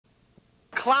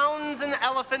Clowns and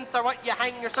elephants are what you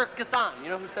hang your circus on. You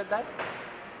know who said that?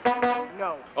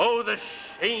 No. Oh, the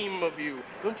shame of you.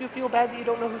 Don't you feel bad that you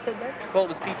don't know who said that? Well, it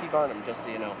was P.T. Barnum, just so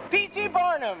you know. P.T.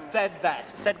 Barnum! Said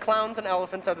that. Said clowns and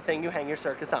elephants are the thing you hang your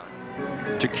circus on.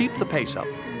 To keep the pace up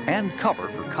and cover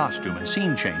for costume and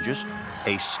scene changes,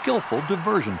 a skillful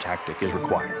diversion tactic is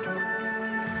required.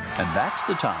 And that's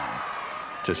the time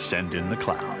to send in the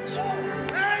clowns.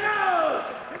 There he goes!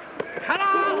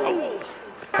 Hello!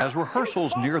 As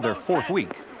rehearsals near their 4th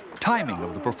week, timing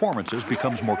of the performances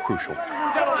becomes more crucial.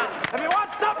 Gentlemen, if you want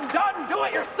something done, do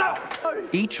it yourself!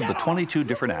 Each of the 22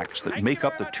 different acts that make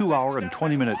up the 2-hour and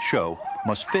 20-minute show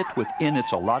must fit within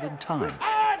its allotted time.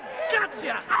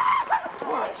 Gotcha!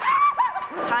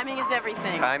 Timing is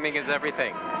everything. Timing is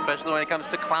everything, especially when it comes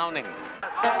to clowning.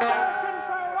 Thank you!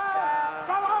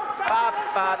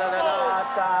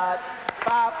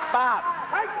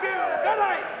 Good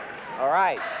night! All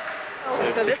right.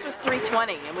 So this was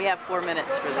 3:20, and we have 4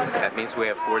 minutes for this. That means we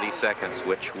have 40 seconds,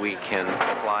 which we can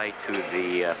apply to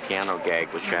the piano gag,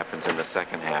 which happens in the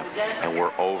second half, and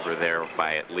we're over there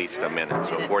by at least a minute.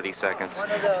 So 40 seconds,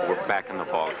 we're back in the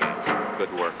ball game.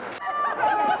 Good work.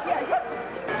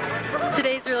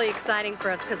 Today's really exciting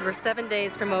for us because we're 7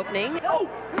 days from opening,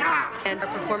 and our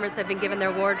performers have been given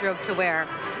their wardrobe to wear.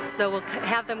 So we'll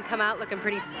have them come out looking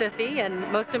pretty spiffy,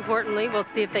 and most importantly, we'll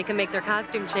see if they can make their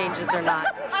costume changes or not.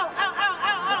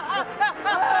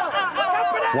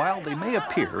 While they may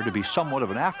appear to be somewhat of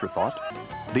an afterthought,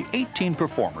 the 18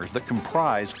 performers that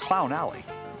comprise Clown Alley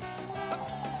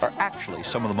are actually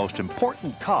some of the most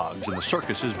important cogs in the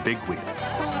circus's big wheel.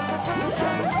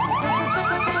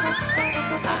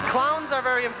 Clowns are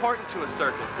very important to a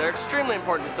circus. They're extremely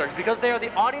important to a circus because they are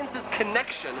the audience's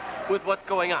connection with what's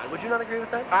going on. Would you not agree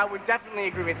with that? I would definitely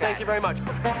agree with that. Thank you very much.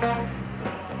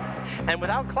 And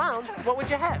without clowns, what would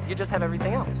you have? You just have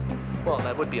everything else. Well,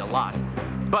 that would be a lot.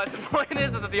 But the point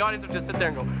is that the audience would just sit there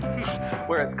and go,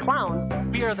 whereas clowns,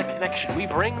 we are the connection. We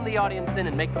bring the audience in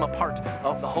and make them a part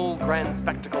of the whole grand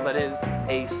spectacle that is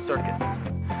a circus.